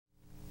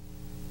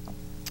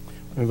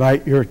I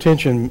invite your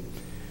attention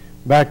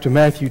back to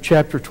Matthew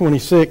chapter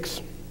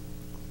 26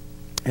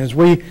 as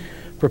we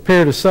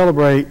prepare to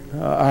celebrate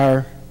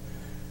our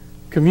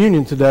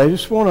communion today. I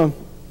just want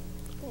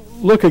to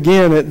look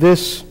again at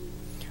this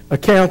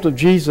account of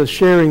Jesus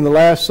sharing the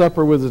Last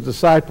Supper with his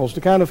disciples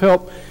to kind of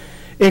help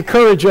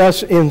encourage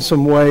us in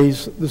some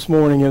ways this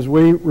morning as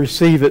we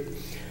receive it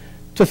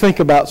to think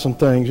about some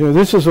things. You know,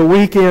 this is a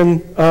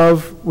weekend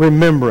of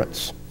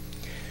remembrance.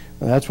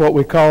 And that's what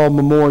we call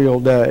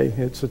Memorial Day.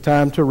 It's a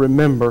time to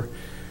remember.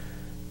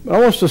 But I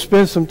want us to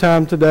spend some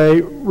time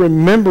today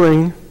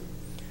remembering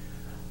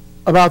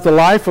about the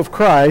life of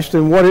Christ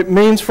and what it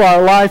means for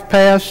our life,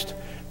 past,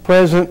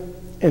 present,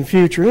 and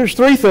future. There's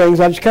three things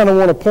I just kind of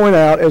want to point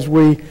out as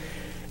we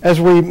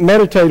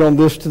meditate on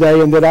this today,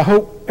 and that I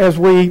hope as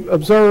we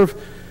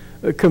observe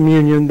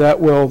communion that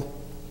will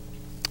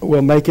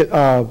make it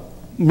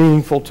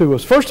meaningful to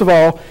us. First of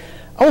all,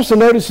 I want us to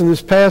notice in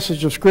this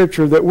passage of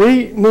Scripture that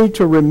we need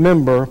to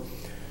remember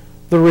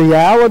the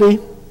reality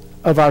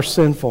of our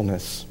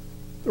sinfulness.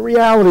 The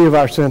reality of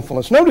our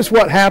sinfulness. Notice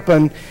what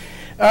happened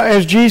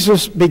as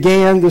Jesus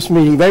began this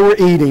meeting. They were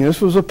eating. This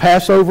was a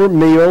Passover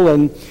meal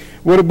and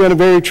would have been a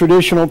very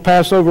traditional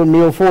Passover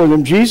meal for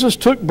them. Jesus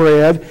took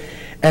bread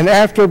and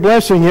after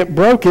blessing it,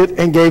 broke it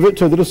and gave it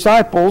to the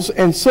disciples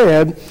and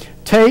said,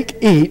 "Take,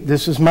 eat,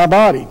 this is my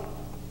body."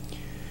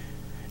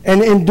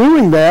 And in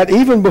doing that,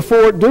 even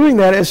before doing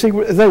that, as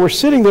they were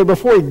sitting there,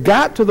 before he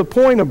got to the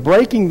point of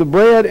breaking the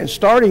bread and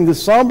starting the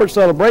somber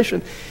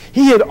celebration,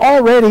 he had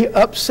already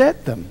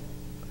upset them.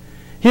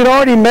 He had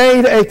already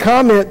made a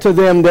comment to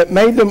them that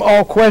made them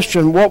all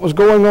question what was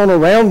going on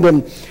around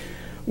them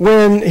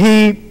when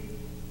he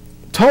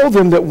told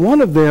them that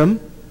one of them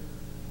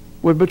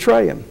would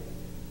betray him.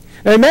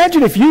 Now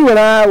imagine if you and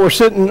I were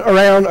sitting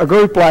around a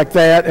group like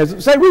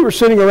that. Say we were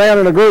sitting around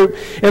in a group,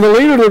 and the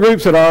leader of the group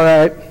said, "All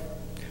right,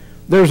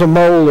 there's a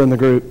mole in the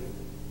group.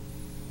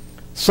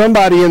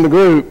 Somebody in the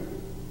group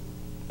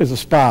is a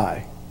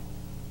spy."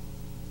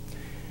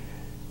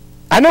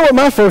 I know what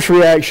my first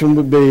reaction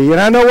would be,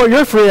 and I know what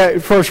your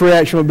first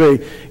reaction would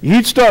be.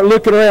 You'd start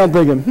looking around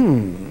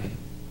thinking,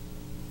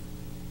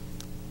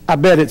 I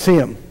bet it's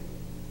him.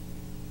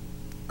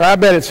 Or I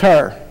bet it's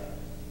her.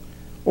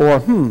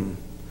 Or,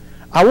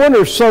 I wonder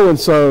if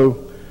so-and-so,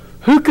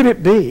 who could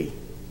it be?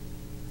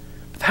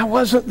 But that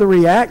wasn't the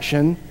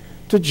reaction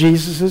to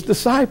Jesus'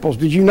 disciples.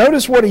 Did you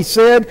notice what he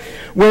said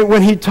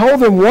when he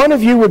told them, "One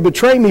of you would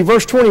betray me"?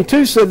 Verse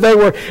 22 said they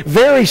were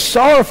very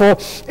sorrowful,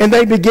 and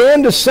they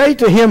began to say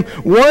to him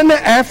one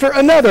after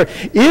another,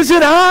 "Is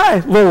it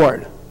I,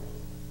 Lord?"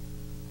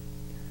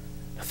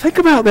 Think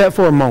about that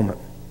for a moment.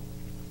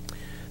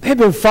 They had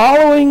been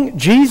following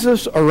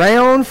Jesus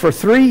around for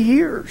 3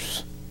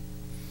 years.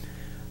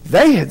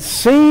 They had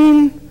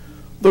seen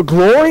the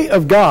glory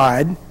of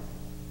God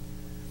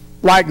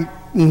like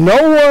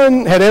no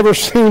one had ever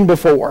seen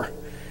before.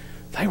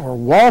 They were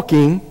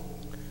walking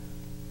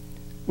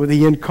with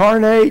the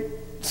incarnate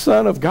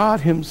Son of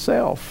God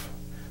himself.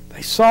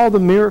 They saw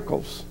the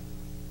miracles.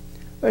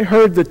 They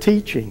heard the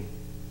teaching.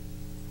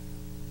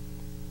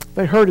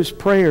 They heard his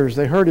prayers.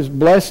 They heard his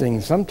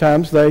blessings.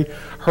 Sometimes they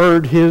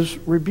heard his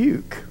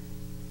rebuke.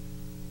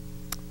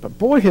 But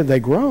boy, had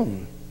they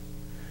grown.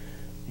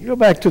 You go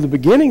back to the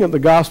beginning of the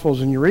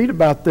Gospels and you read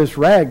about this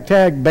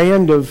ragtag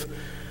band of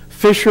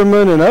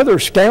fishermen and other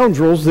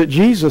scoundrels that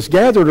Jesus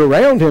gathered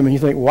around him, and you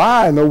think,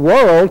 why in the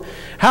world,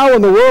 how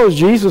in the world is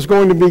Jesus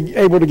going to be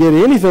able to get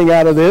anything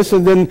out of this?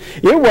 And then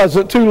it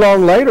wasn't too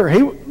long later,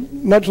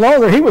 much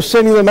longer, he was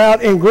sending them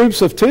out in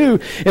groups of 2,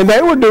 and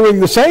they were doing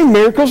the same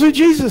miracles that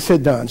Jesus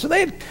had done. So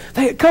they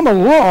had come a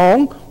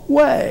long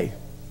way.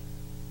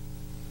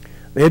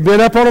 They had been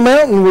up on a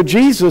mountain with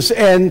Jesus,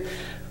 and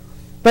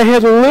they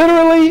had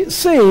literally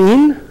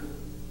seen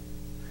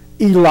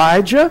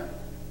Elijah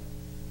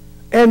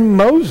and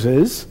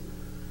Moses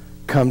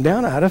come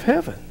down out of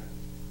heaven.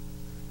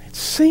 They'd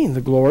seen the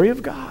glory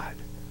of God.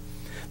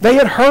 They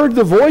had heard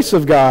the voice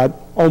of God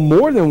on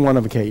more than one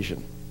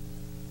occasion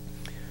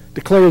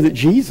declare that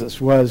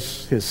Jesus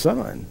was his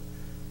son.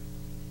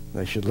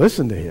 They should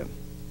listen to him.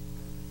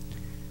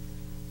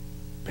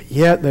 But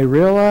yet they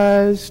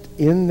realized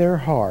in their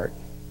heart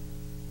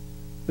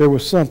there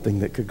was something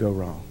that could go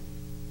wrong.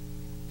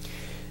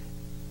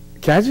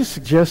 Can I just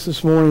suggest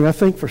this morning, I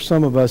think for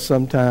some of us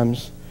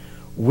sometimes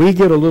we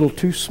get a little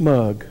too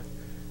smug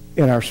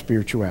in our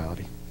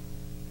spirituality.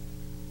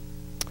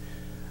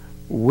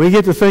 We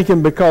get to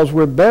thinking because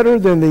we're better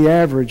than the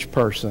average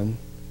person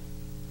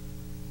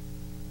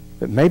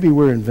that maybe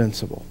we're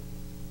invincible.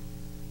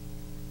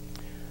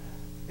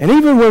 And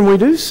even when we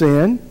do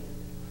sin,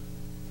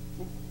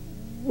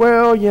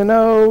 well, you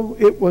know,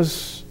 it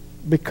was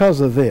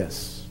because of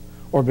this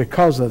or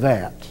because of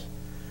that.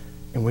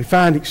 And we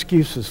find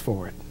excuses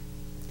for it.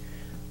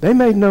 They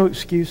made no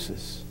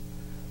excuses.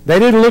 They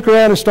didn't look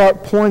around and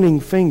start pointing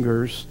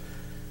fingers.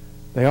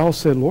 They all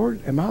said, "Lord,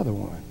 am I the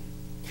one?"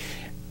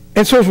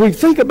 And so as we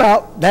think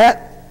about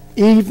that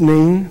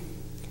evening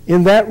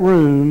in that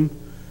room,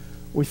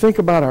 we think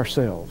about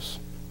ourselves.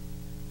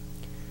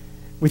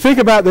 We think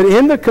about that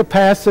in the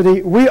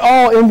capacity, we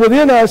all, and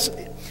within us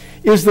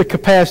is the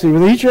capacity,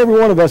 within each and every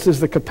one of us is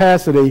the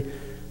capacity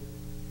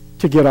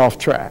to get off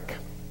track,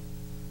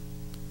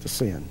 to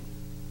sin.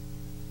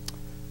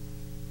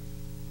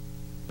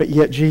 But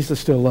yet Jesus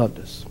still loved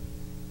us.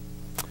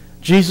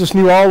 Jesus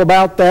knew all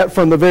about that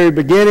from the very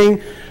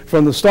beginning,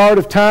 from the start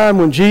of time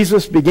when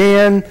Jesus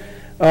began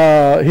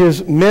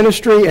his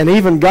ministry, and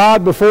even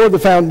God before the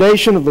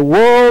foundation of the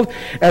world,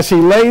 as he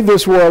laid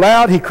this world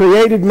out, he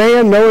created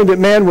man knowing that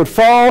man would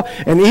fall,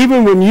 and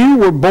even when you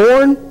were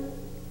born,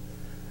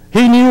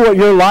 he knew what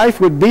your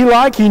life would be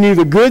like. He knew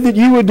the good that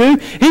you would do.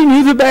 He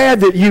knew the bad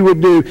that you would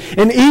do.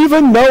 And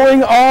even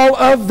knowing all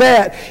of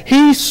that,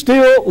 he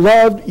still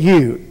loved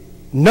you.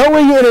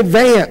 Knowing in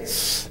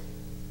advance.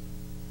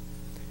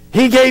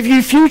 He gave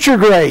you future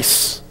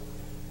grace,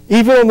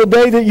 even on the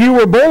day that you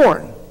were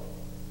born.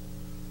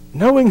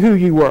 Knowing who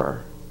you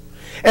were.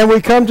 And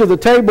we come to the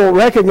table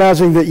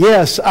recognizing that,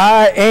 yes,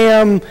 I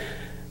am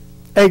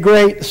a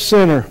great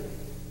sinner.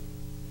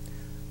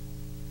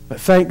 But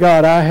thank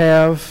God I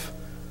have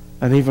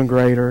an even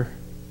greater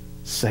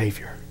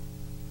Savior.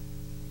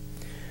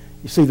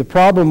 You see, the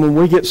problem when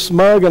we get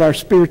smug in our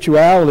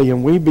spirituality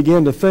and we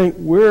begin to think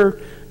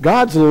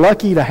God's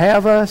lucky to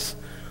have us,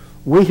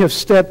 we have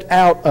stepped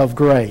out of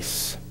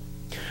grace.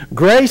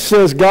 Grace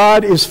says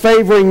God is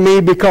favoring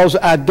me because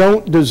I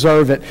don't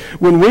deserve it.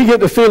 When we get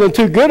to feeling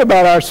too good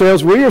about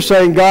ourselves, we are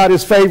saying God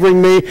is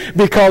favoring me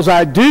because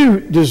I do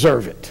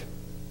deserve it.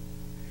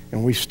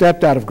 And we've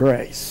stepped out of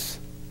grace.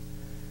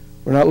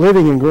 We're not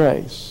living in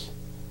grace.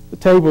 The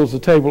table is the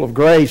table of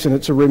grace, and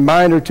it's a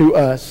reminder to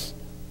us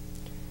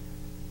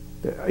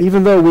that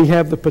even though we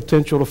have the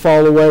potential to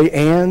fall away,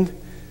 and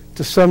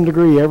to some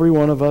degree every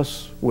one of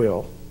us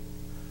will,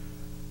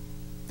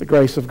 the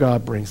grace of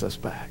God brings us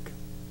back.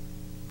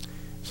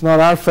 It's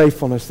not our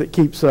faithfulness that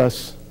keeps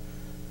us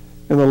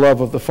in the love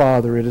of the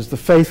Father. It is the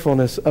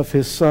faithfulness of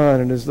His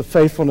Son. It is the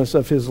faithfulness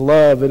of His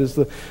love. It is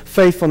the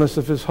faithfulness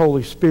of His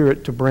Holy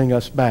Spirit to bring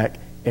us back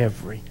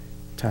every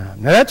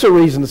time. Now that's a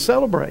reason to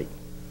celebrate.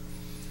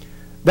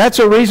 That's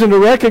a reason to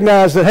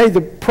recognize that, hey, the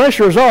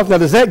pressure is off. Now,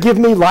 does that give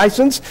me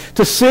license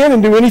to sin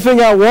and do anything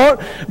I want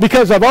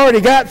because I've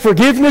already got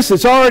forgiveness?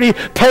 It's already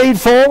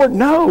paid forward?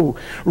 No.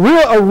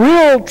 A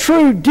real,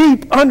 true,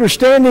 deep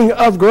understanding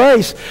of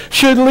grace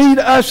should lead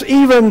us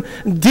even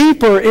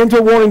deeper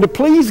into wanting to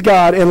please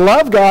God and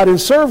love God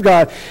and serve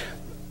God.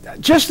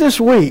 Just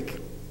this week,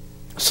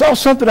 I saw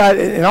something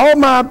in all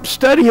my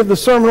study of the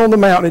Sermon on the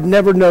Mount, had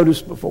never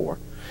noticed before.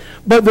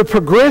 But the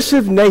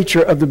progressive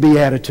nature of the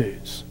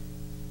Beatitudes.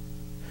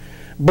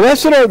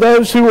 Blessed are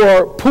those who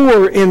are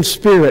poor in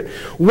spirit.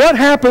 What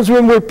happens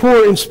when we're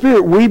poor in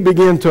spirit? We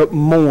begin to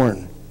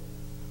mourn.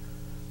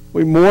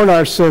 We mourn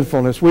our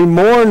sinfulness. We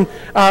mourn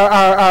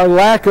our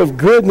lack of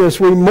goodness.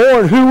 We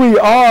mourn who we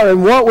are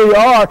and what we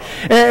are.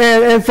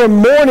 And from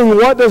mourning,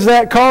 what does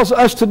that cause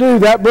us to do?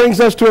 That brings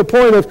us to a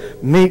point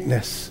of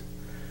meekness.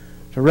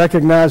 To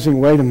recognizing,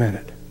 wait a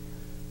minute,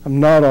 I'm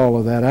not all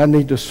of that. I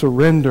need to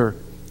surrender.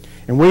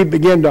 And we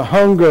begin to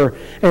hunger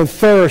and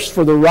thirst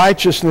for the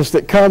righteousness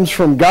that comes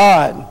from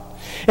God.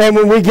 And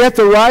when we get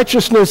the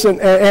righteousness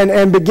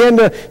and begin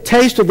to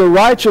taste of the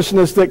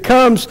righteousness that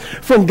comes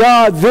from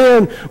God,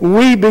 then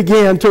we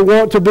begin to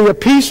want to be a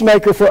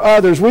peacemaker for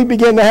others. We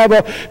begin to have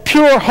a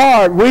pure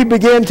heart. We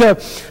begin to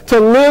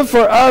live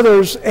for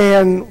others,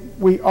 and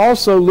we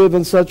also live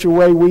in such a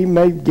way we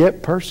may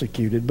get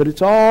persecuted. But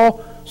it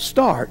all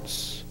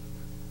starts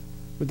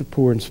with the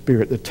poor in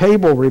spirit. The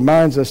table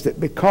reminds us that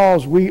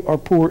because we are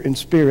poor in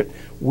spirit,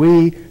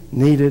 we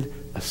needed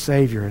a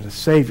Savior, and a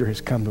Savior has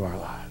come to our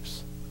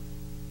lives.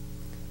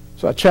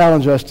 So I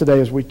challenge us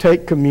today as we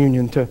take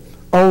communion to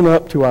own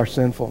up to our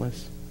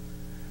sinfulness.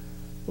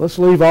 Let's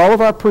leave all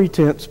of our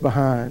pretense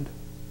behind.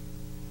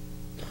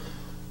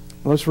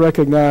 Let's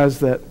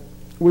recognize that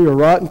we are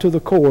rotten to the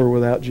core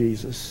without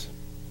Jesus.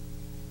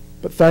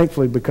 But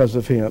thankfully, because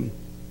of Him,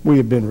 we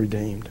have been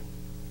redeemed.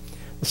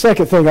 The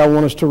second thing I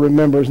want us to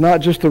remember is not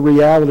just the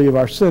reality of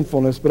our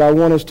sinfulness, but I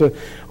want us to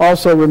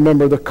also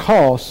remember the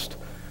cost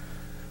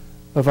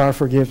of our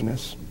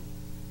forgiveness.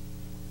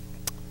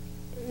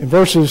 In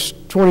verses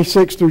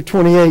 26 through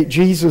 28,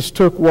 Jesus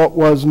took what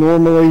was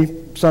normally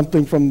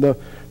something from the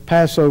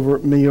Passover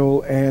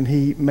meal and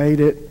He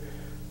made it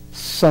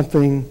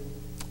something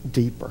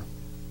deeper.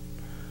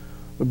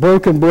 The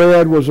broken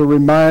bread was a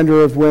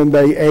reminder of when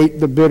they ate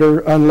the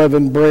bitter,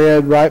 unleavened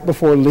bread right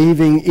before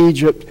leaving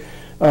Egypt,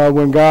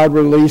 when God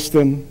released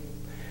them.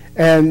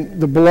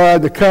 And the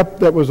blood, the cup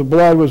that was the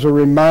blood, was a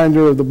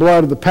reminder of the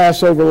blood of the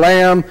Passover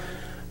lamb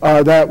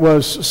that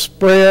was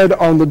spread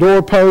on the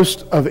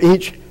doorpost of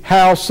each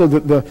house so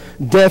that the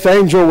death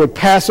angel would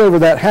pass over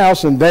that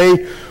house and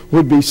they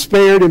would be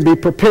spared and be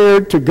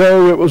prepared to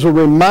go. It was a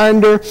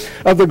reminder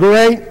of the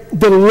great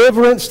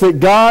deliverance that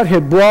God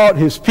had brought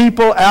His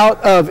people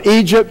out of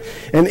Egypt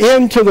and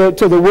into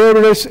the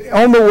wilderness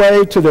on the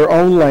way to their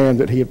own land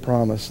that He had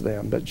promised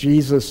them. But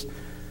Jesus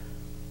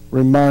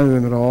reminded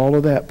them that all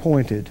of that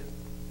pointed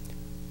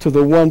to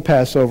the one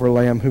Passover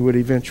lamb who would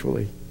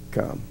eventually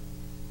come.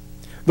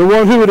 The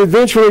one who would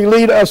eventually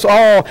lead us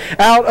all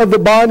out of the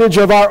bondage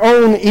of our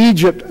own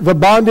Egypt, the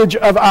bondage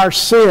of our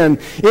sin,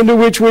 into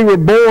which we were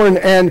born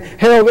and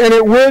held. And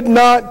it would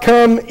not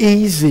come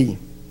easy.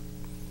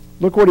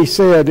 Look what he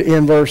said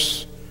in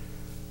verse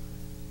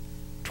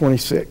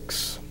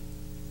 26.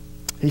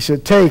 He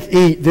said, "Take,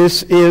 eat,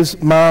 this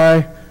is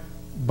my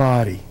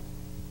body."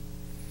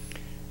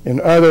 In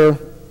other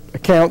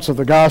accounts of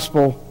the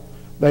gospel,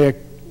 they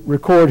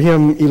record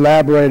him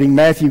elaborating.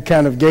 Matthew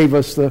kind of gave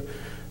us the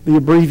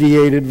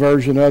abbreviated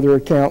version. Other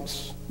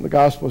accounts, the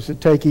gospel said,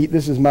 "Take, eat,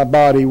 this is my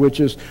body, which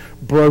is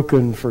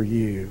broken for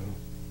you."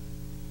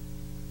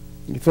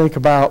 You think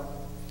about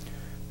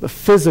the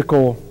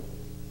physical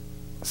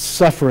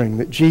suffering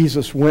that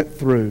Jesus went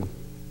through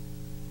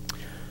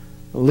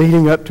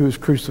leading up to his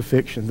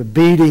crucifixion, the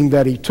beating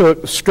that he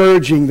took, the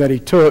scourging that he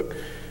took.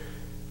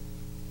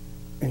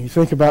 And you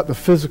think about the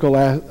physical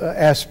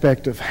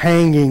aspect of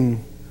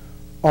hanging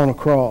on a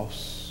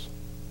cross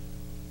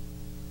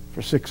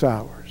for 6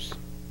 hours.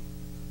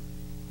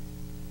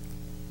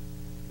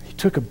 He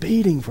took a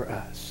beating for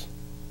us.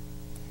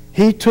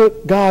 He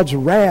took God's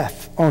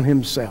wrath on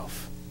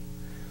himself.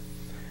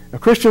 Now,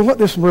 Christian, what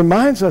this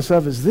reminds us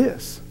of is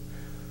this: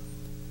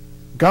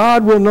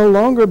 God will no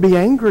longer be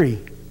angry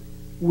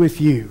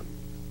with you.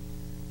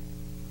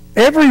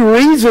 Every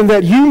reason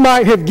that you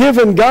might have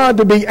given God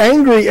to be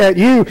angry at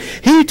you,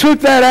 he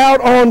took that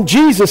out on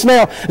Jesus.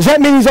 Now, does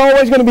that mean he's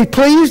always going to be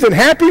pleased and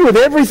happy with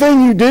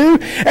everything you do?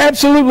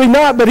 Absolutely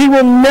not, but he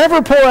will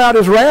never pour out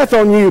his wrath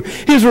on you.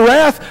 His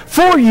wrath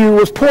for you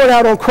was poured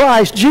out on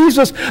Christ.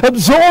 Jesus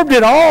absorbed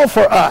it all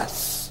for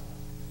us.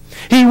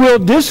 He will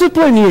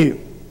discipline you.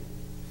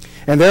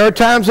 And there are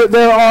times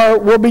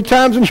that will be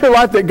times in your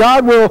life that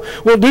God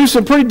will do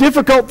some pretty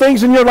difficult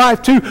things in your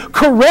life to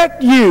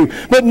correct you,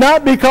 but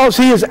not because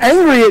he is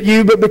angry at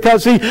you, but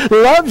because he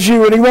loves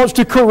you and he wants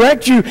to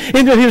correct you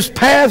into his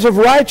paths of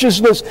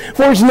righteousness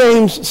for his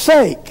name's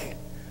sake.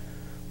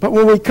 But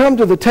when we come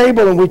to the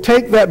table and we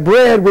take that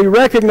bread, we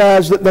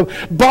recognize that the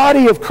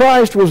body of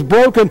Christ was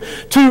broken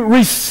to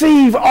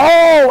receive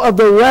all of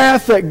the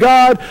wrath that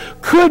God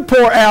could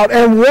pour out.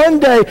 And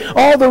one day,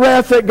 all the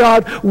wrath that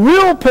God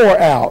will pour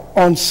out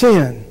on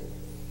sin.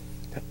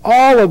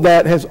 All of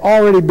that has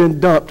already been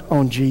dumped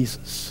on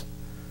Jesus.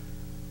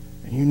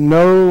 And you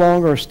no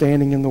longer are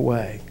standing in the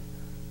way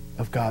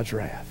of God's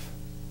wrath.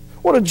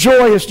 What a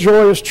joyous,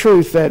 joyous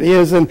truth that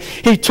is. And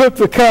he took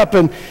the cup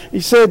and he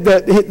said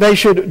that they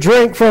should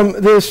drink from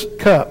this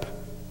cup,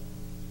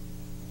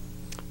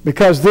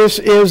 because this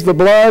is the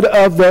blood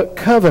of the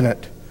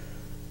covenant,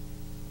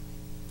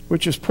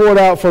 which is poured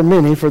out for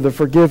many for the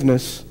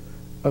forgiveness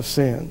of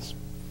sins.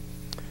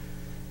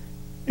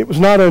 It was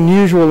not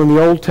unusual in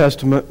the Old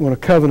Testament, when a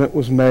covenant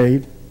was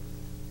made,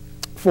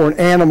 for an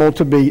animal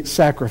to be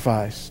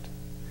sacrificed.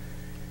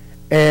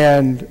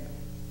 And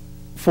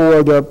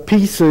for the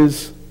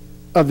pieces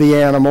of the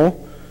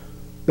animal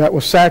that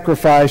was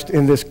sacrificed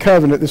in this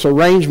covenant, this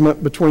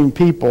arrangement between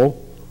people,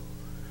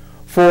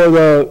 for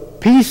the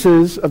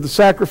pieces of the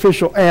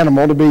sacrificial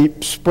animal to be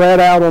spread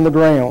out on the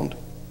ground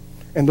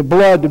and the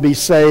blood to be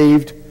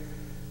saved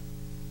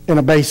in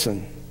a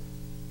basin.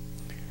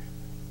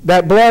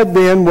 That blood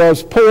then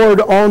was poured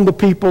on the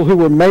people who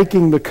were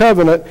making the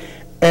covenant,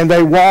 and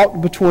they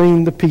walked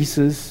between the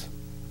pieces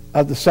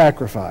of the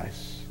sacrifice.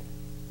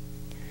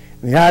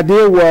 The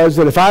idea was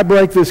that if I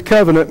break this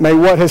covenant, may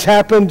what has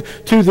happened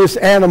to this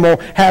animal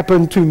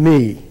happen to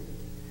me.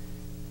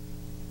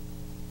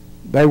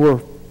 They were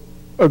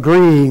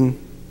agreeing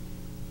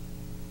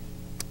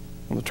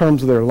on the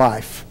terms of their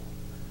life.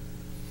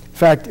 In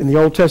fact, in the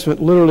Old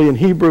Testament, literally in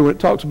Hebrew, when it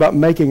talks about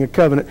making a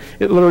covenant,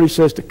 it literally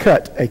says to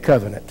cut a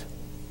covenant,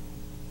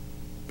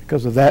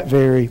 because of that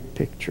very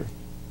picture.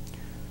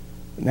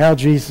 But now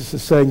Jesus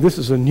is saying this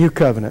is a new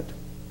covenant.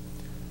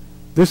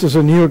 This is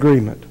a new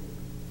agreement.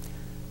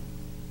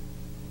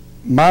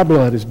 My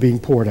blood is being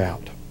poured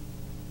out.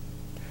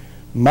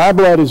 My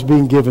blood is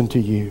being given to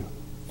you.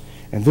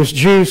 And this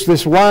juice,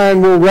 this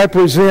wine, will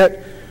represent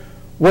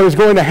what is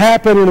going to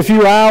happen in a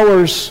few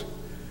hours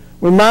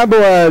when my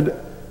blood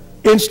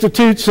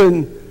institutes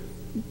and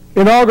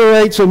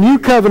inaugurates a new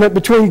covenant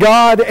between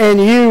God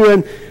and you.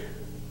 And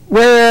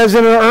whereas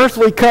in an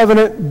earthly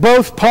covenant,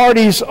 both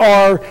parties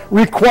are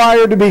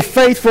required to be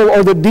faithful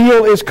or the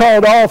deal is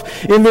called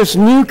off, in this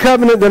new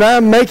covenant that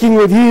I'm making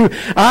with you,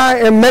 I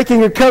am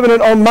making a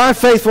covenant on my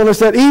faithfulness,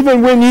 that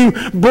even when you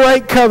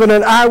break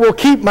covenant, I will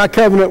keep my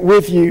covenant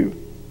with you.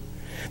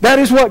 That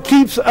is what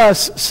keeps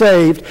us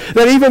saved.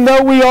 That even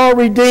though we are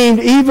redeemed,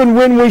 even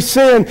when we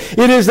sin,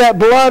 it is that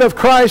blood of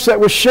Christ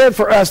that was shed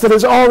for us that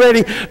has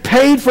already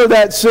paid for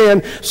that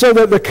sin, so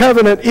that the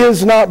covenant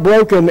is not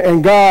broken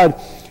and God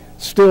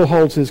still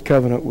holds his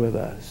covenant with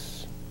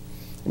us.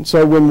 And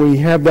so when we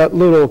have that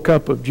little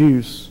cup of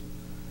juice,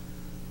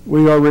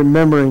 we are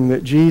remembering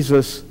that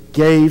Jesus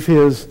gave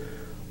his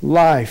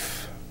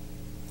life.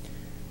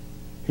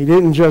 He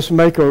didn't just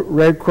make a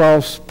Red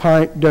Cross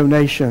pint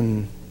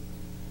donation.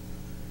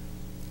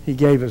 He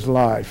gave his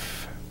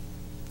life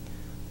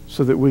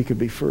so that we could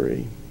be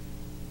free.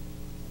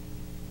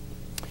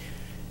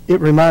 it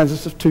reminds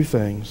us of two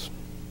things.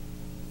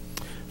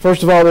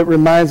 First of all, it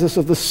reminds us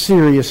of the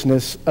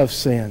seriousness of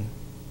sin.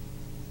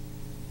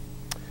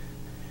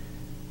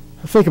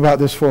 Think about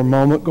this for a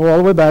moment. Go all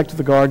the way back to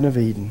the Garden of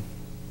Eden.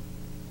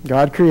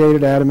 God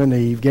created Adam and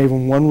Eve, gave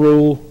them one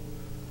rule,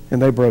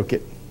 and they broke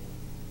it.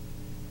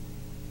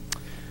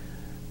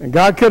 And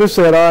God could have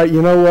said, all right,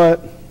 you know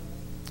what?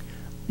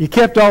 You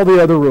kept all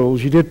the other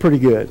rules. You did pretty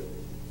good.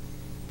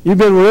 You've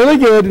been really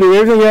good to do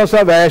everything else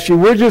I've asked you.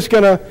 We're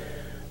going to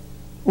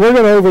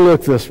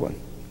overlook this one.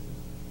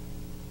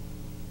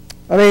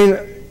 I mean,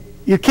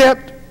 you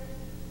kept,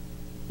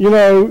 you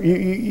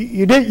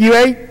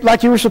ate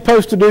like you were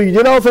supposed to do. You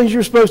did all the things you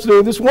were supposed to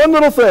do. This one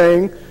little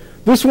thing,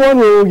 this one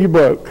rule you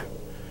broke.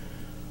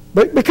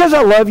 But because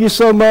I love you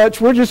so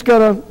much, we're just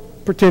going to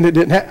pretend it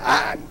didn't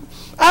happen.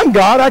 I'm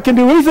God. I can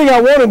do anything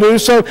I want to do,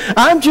 so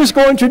I'm just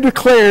going to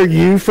declare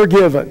you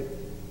forgiven.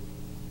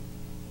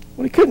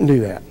 Well, he couldn't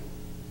do that.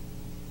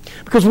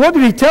 Because what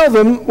did he tell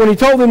them when he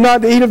told them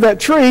not to eat of that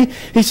tree?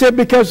 He said,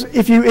 because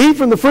if you eat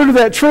from the fruit of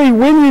that tree,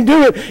 when you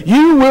do it,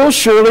 you will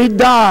surely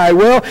die.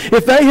 Well,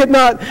 if they had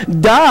not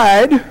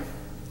died,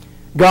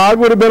 God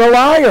would have been a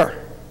liar.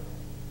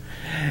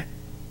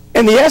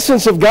 And the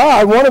essence of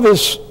God, one of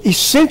his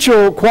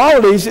essential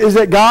qualities is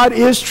that God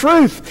is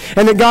truth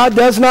and that God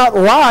does not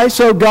lie,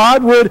 so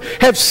God would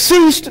have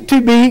ceased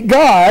to be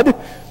God.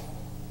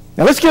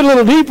 Now let's get a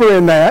little deeper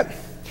in that,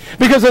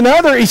 because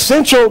another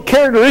essential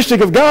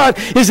characteristic of God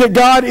is that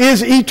God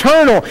is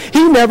eternal.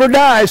 He never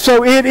dies,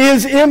 so it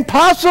is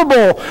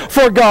impossible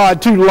for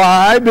God to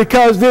lie,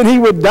 because then he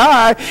would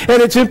die,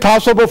 and it's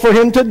impossible for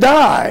him to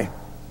die.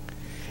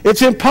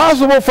 It's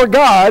impossible for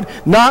God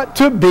not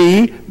to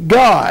be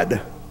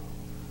God.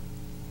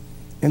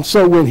 And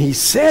so when he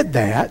said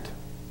that,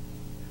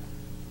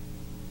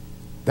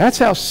 that's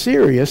how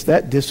serious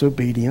that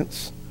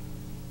disobedience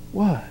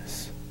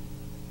was.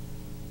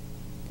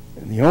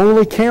 And the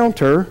only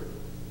counter,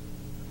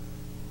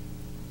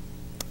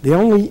 the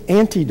only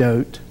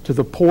antidote to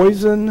the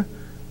poison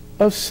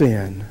of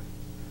sin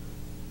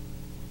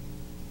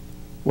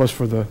was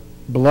for the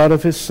blood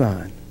of his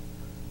Son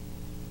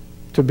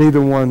to be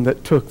the one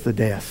that took the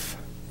death,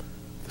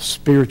 the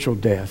spiritual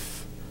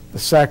death, the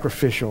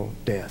sacrificial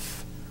death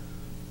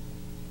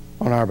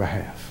on our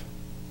behalf.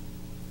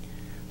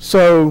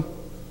 So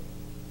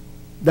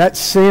that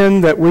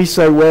sin that we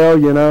say,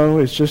 well,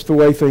 it's just the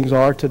way things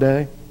are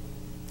today.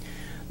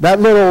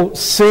 That little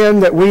sin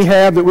that we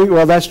have,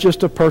 that's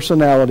just a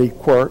personality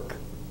quirk.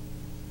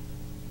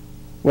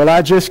 Well,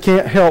 I just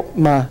can't help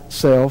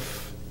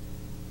myself.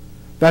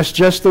 That's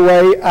just the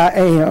way I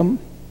am.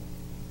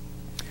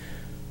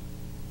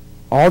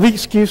 All the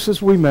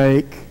excuses we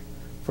make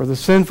for the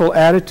sinful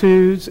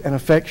attitudes and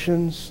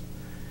affections,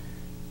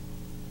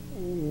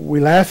 we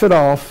laugh it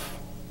off,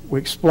 we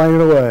explain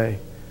it away,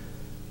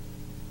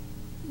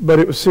 but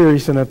it was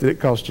serious enough that it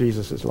cost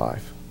Jesus his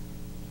life.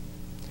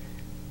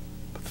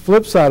 But the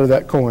flip side of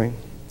that coin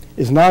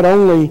is not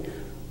only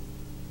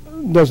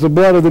does the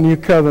blood of the new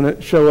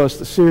covenant show us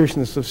the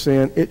seriousness of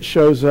sin, it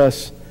shows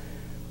us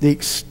the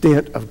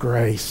extent of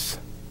grace.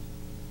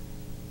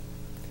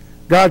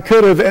 God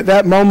could have, at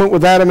that moment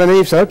with Adam and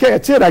Eve, said, okay,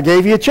 that's it, I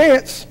gave you a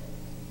chance.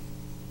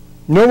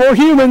 No more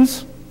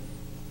humans.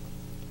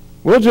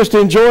 We'll just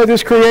enjoy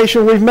this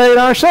creation we've made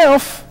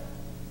ourselves.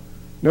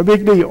 No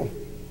big deal.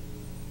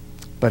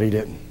 But he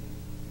didn't.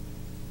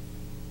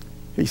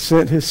 He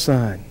sent his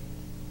Son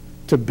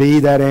to be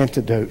that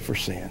antidote for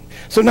sin.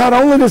 So not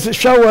only does it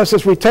show us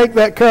as we take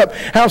that cup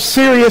how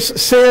serious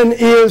sin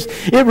is,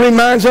 it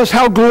reminds us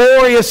how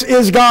glorious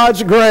is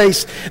God's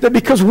grace. That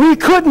because we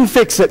couldn't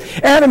fix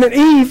it, Adam and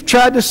Eve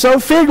tried to sew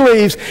fig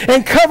leaves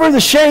and cover the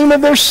shame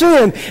of their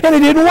sin, and it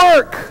didn't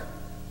work.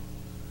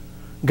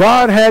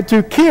 God had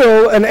to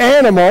kill an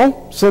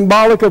animal,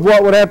 symbolic of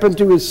what would happen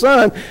to his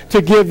Son,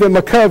 to give them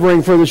a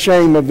covering for the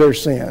shame of their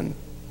sin.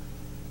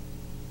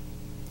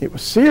 It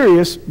was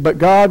serious, but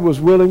God was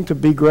willing to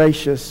be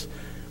gracious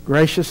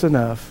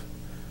enough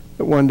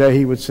that one day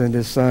he would send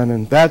his Son,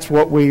 and that's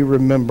what we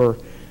remember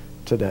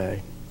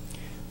today.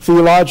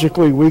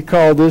 Theologically, we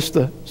call this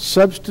the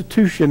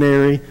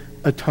substitutionary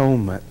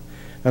atonement.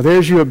 Now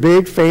there's you a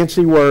big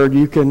fancy word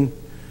you can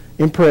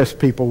impress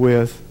people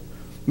with.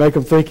 Make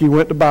them think you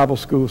went to Bible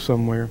school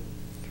somewhere.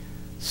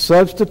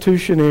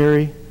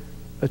 Substitutionary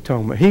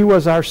atonement. He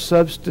was our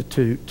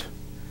substitute.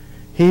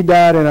 He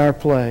died in our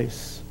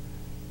place.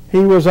 He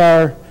was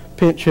our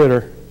pinch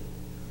hitter,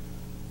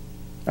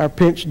 our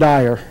pinch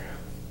dyer.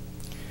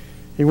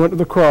 He went to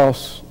the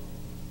cross.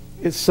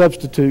 It's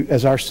substitute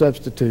as our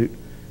substitute.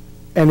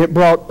 And it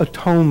brought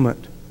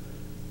atonement.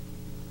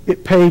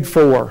 It paid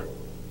for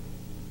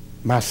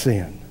my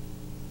sin.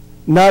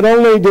 Not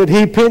only did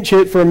he pinch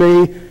hit for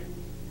me,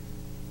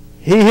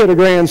 he hit a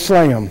grand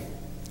slam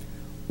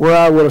where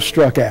I would have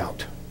struck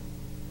out.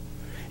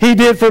 He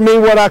did for me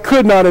what I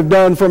could not have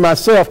done for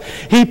myself.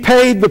 He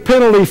paid the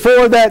penalty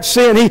for that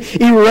sin.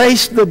 He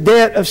erased the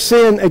debt of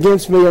sin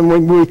against me. And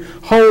when we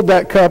hold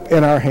that cup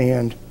in our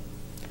hand,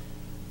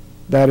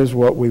 that is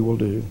what we will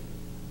do.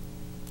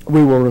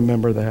 We will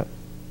remember that.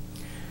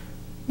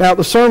 Now,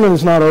 the sermon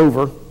is not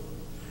over,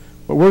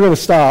 but we're going to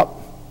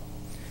stop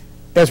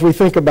as we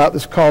think about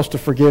this cost of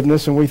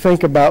forgiveness and we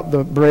think about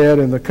the bread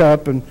and the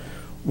cup, and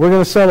we're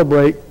going to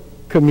celebrate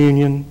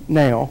communion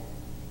now.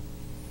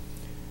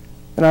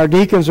 And our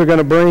deacons are going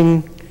to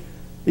bring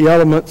the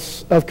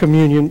elements of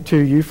communion to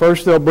you.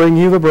 First, they'll bring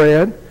you the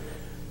bread,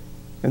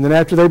 and then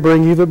after they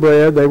bring you the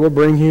bread, they will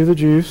bring you the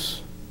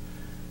juice.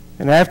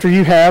 And after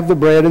you have the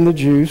bread and the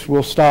juice,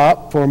 we'll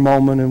stop for a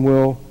moment and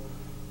we'll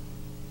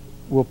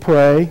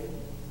pray.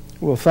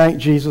 We'll thank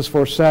Jesus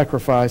for his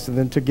sacrifice, and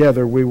then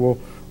together we will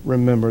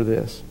remember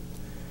this.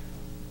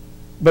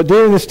 But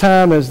during this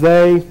time, as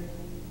they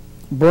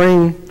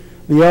bring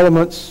the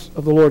elements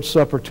of the Lord's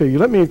Supper to you,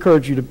 let me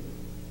encourage you to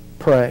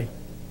pray.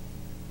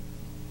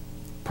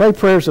 Pray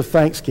prayers of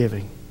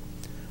thanksgiving.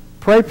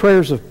 Pray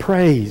prayers of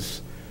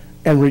praise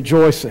and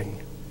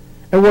rejoicing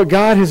and what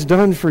God has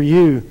done for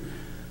you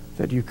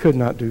that you could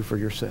not do for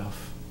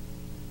yourself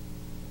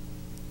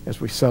as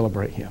we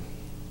celebrate him.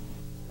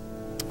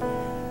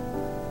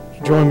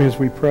 Join me as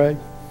we pray.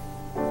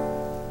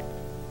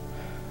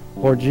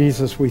 Lord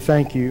Jesus, we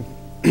thank you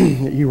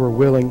that you were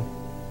willing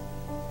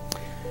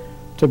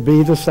to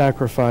be the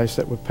sacrifice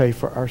that would pay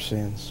for our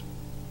sins.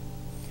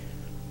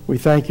 We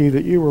thank you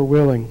that you were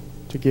willing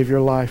to give your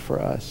life for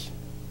us.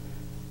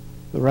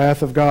 The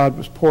wrath of God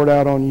was poured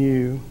out on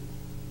you.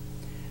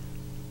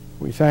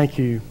 We thank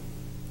you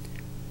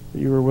that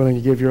you were willing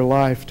to give your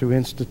life to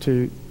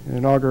institute and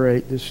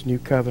inaugurate this new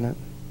covenant,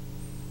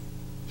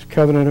 this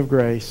covenant of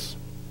grace.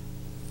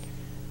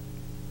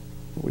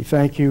 We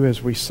thank you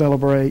as we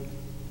celebrate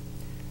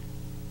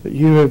that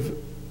you have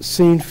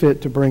seen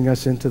fit to bring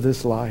us into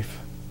this life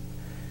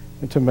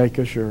and to make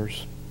us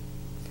yours.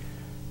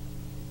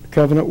 The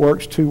covenant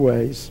works two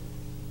ways.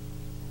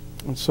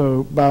 And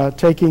so by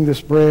taking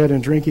this bread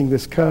and drinking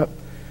this cup,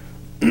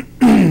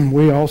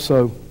 we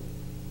also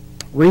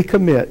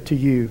recommit to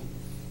you,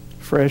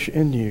 fresh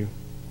and new,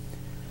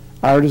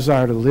 our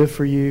desire to live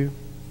for you,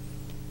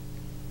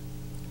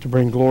 to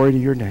bring glory to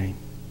your name.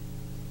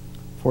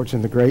 For it's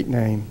in the great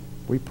name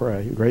we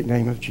pray, the great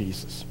name of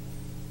Jesus.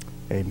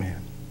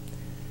 Amen.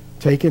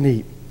 Take and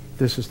eat.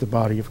 This is the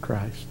body of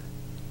Christ.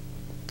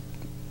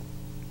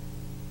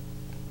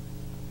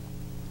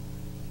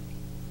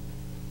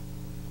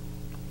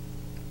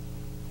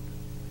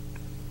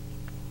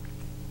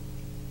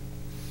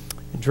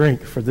 And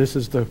drink, for this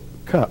is the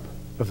cup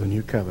of the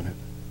new covenant.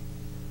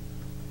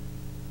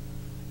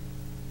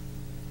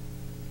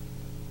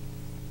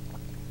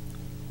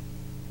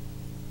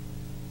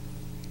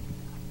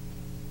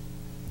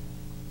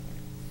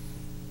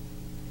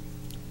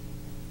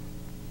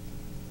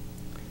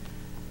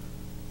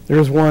 There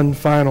is one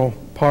final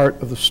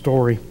part of the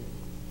story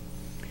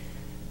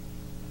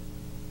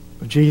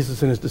of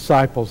Jesus and his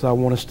disciples I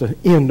want us to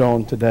end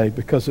on today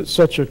because it's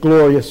such a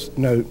glorious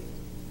note.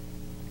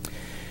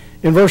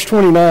 In verse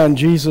 29,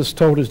 Jesus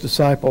told his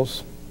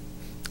disciples,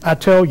 I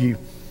tell you,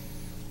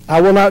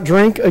 I will not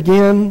drink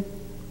again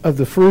of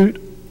the fruit,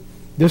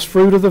 this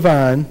fruit of the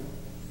vine.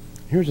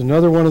 Here's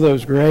another one of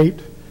those great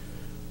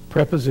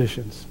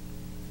prepositions.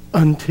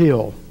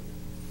 Until.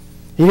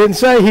 He didn't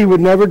say he would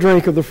never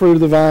drink of the fruit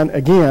of the vine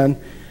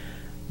again,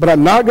 but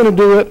I'm not going to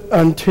do it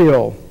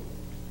until.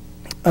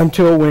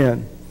 Until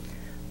when?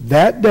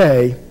 That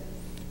day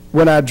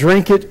when I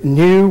drink it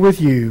new with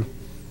you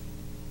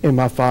in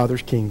my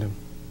Father's kingdom.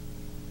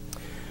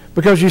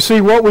 Because you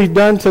see, what we've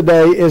done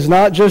today is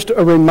not just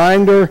a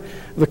reminder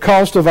of the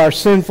cost of our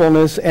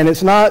sinfulness, and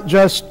it's not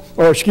just,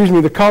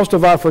 the cost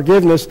of our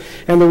forgiveness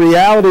and the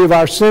reality of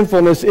our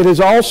sinfulness. It is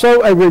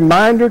also a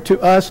reminder to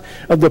us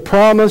of the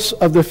promise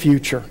of the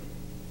future.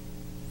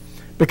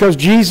 Because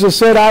Jesus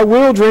said, I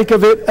will drink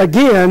of it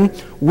again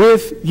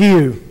with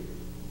you.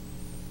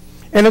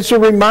 And it's a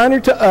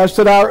reminder to us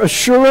that our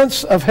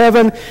assurance of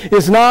heaven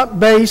is not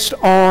based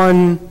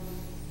on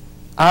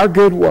our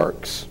good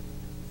works.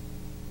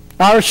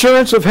 Our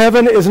assurance of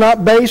heaven is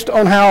not based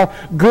on how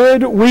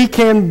good we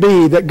can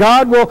be, that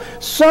God will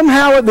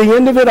somehow at the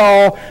end of it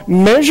all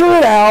measure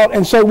it out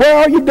and say,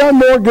 well, you've done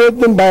more good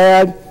than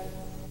bad.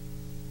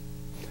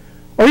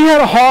 Or you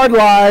had a hard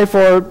life,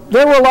 or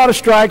there were a lot of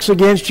strikes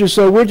against you,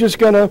 so we're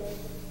going to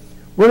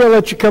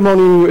let you come on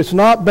in. It's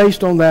not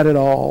based on that at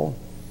all.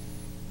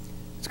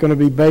 It's going to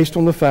be based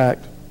on the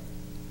fact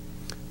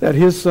that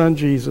his Son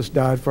Jesus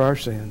died for our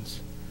sins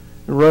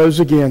and rose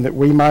again that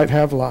we might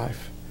have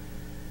life.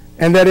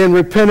 And that in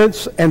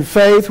repentance and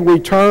faith we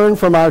turned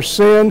from our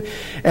sin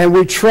and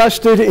we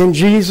trusted in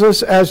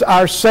Jesus as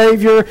our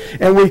Savior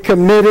and we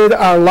committed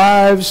our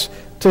lives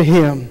to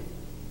him.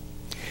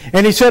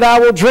 And he said, I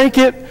will drink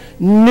it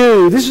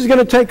new. This is going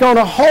to take on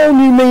a whole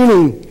new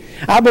meaning.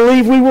 I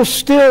believe we will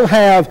still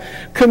have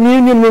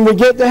communion when we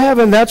get to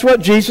heaven. That's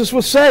what Jesus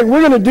was saying.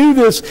 We're going to do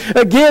this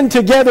again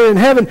together in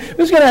heaven. This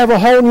is going to have a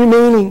whole new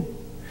meaning.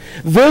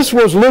 This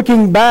was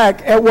looking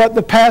back at what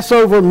the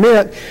Passover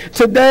meant.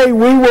 Today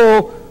we've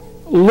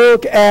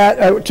looked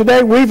at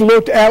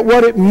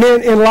what it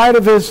meant in light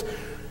of his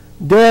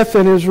death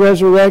and his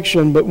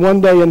resurrection. But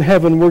one day in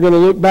heaven we're going to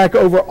look back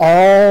over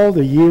all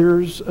the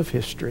years of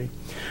history.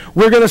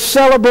 We're going to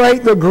celebrate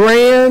the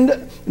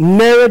grand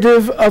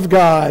narrative of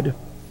God,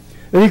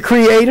 that He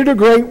created a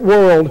great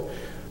world,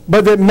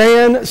 but that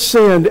man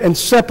sinned and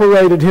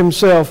separated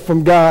himself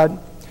from God.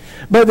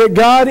 But that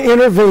God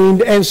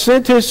intervened and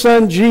sent His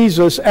Son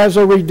Jesus as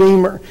a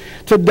Redeemer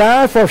to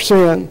die for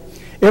sin,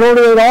 in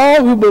order that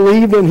all who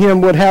believed in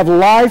Him would have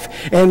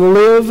life and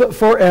live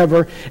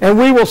forever. And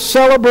we will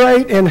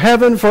celebrate in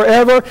heaven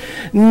forever,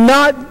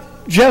 not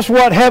just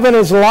what heaven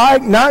is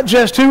like, not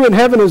just who in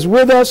heaven is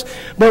with us,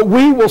 but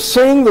we will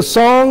sing the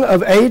song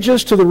of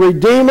ages to the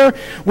Redeemer.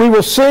 We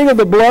will sing of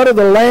the blood of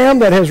the Lamb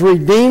that has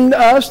redeemed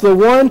us, the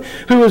one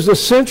who is the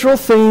central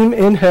theme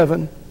in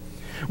heaven.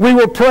 We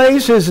will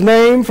praise His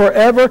name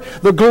forever,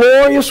 the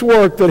glorious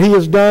work that He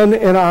has done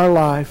in our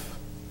life.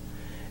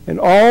 And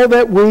all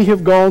that we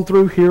have gone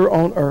through here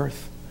on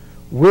earth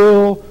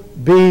will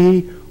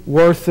be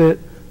worth it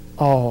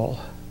all,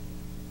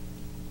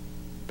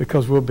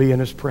 because we'll be in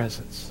His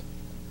presence.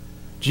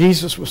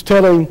 Jesus was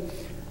telling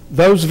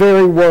those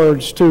very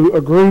words to a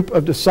group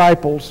of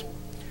disciples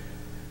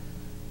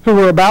who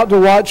were about to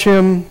watch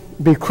Him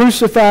be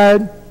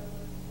crucified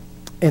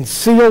and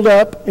sealed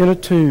up in a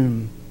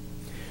tomb.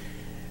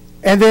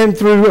 And then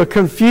through a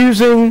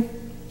confusing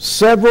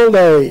several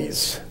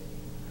days,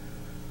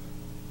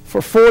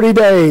 for 40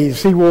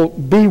 days, He will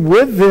be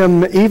with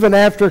them even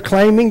after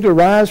claiming to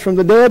rise from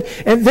the dead,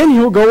 and then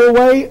He'll go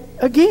away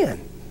again.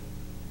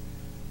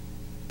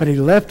 But He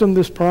left them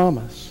this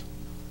promise.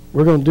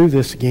 We're going to do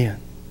this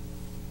again.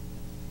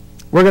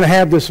 We're going to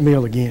have this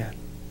meal again.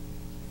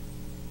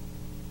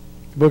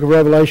 The book of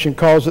Revelation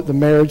calls it the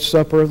marriage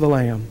supper of the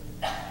Lamb,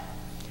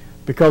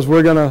 because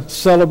we're going to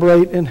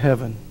celebrate in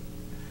heaven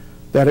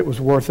that it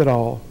was worth it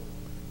all,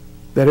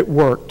 that it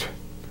worked,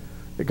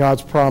 that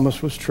God's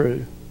promise was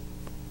true,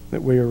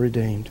 that we are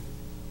redeemed.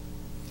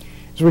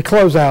 As we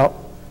close out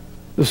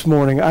this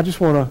morning, I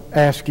just want to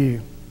ask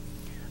you,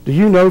 do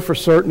you know for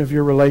certain of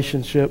your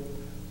relationship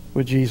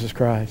with Jesus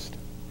Christ?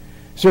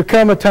 Has there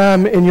come a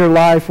time in your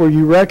life where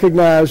you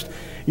recognized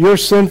your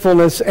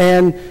sinfulness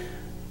and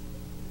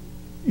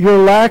your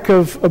lack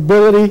of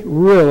ability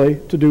really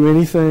to do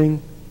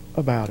anything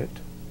about it?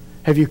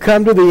 Have you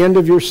come to the end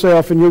of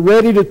yourself and you're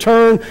ready to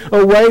turn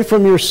away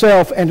from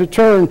yourself and to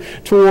turn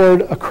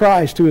toward a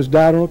Christ who has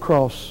died on a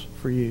cross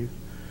for you?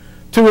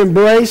 To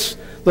embrace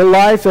the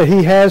life that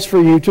He has for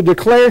you, to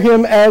declare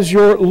Him as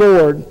your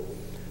Lord,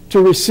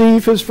 to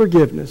receive His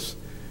forgiveness,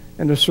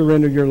 and to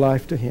surrender your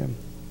life to Him.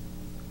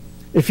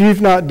 If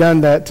you've not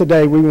done that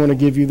today, we want to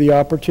give you the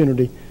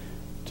opportunity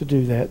to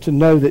do that, to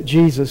know that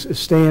Jesus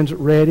stands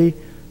ready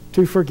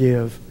to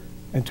forgive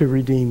and to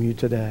redeem you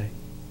today.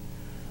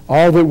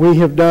 All that we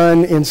have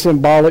done in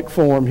symbolic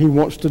form, He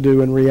wants to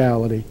do in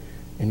reality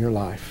in your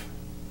life.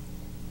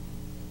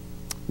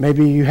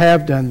 Maybe you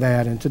have done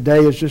that, and today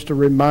is just a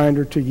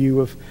reminder to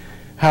you of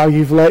how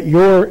you've let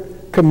your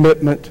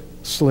commitment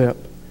slip.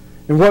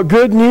 And what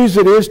good news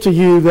it is to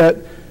you that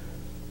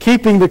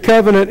keeping the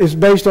covenant is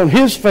based on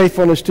His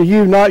faithfulness to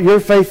you, not your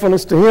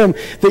faithfulness to Him.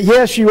 That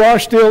yes, you are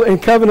still in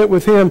covenant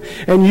with Him,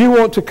 and you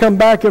want to come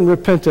back in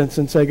repentance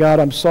and say, God,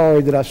 I'm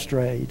sorry that I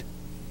strayed.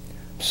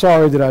 I'm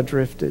sorry that I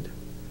drifted.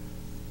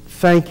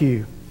 Thank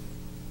you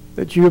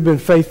that you have been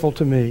faithful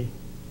to me,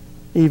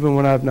 even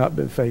when I've not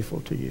been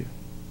faithful to you.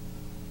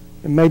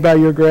 And may by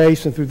your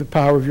grace and through the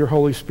power of your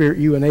Holy Spirit,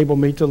 you enable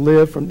me to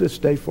live from this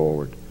day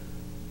forward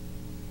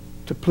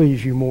to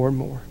please you more and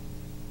more.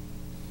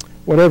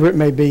 Whatever it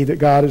may be that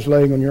God is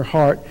laying on your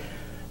heart,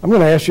 I'm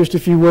going to ask just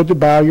if you would to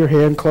bow your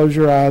head and close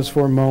your eyes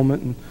for a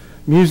moment. And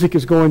music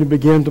is going to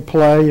begin to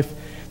play. If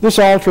this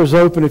altar is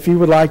open, if you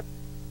would like to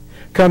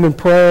come and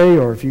pray,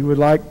 or if you would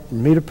like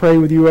me to pray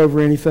with you over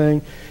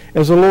anything,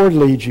 as the Lord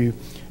leads you,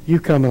 you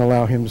come and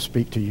allow Him to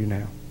speak to you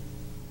now.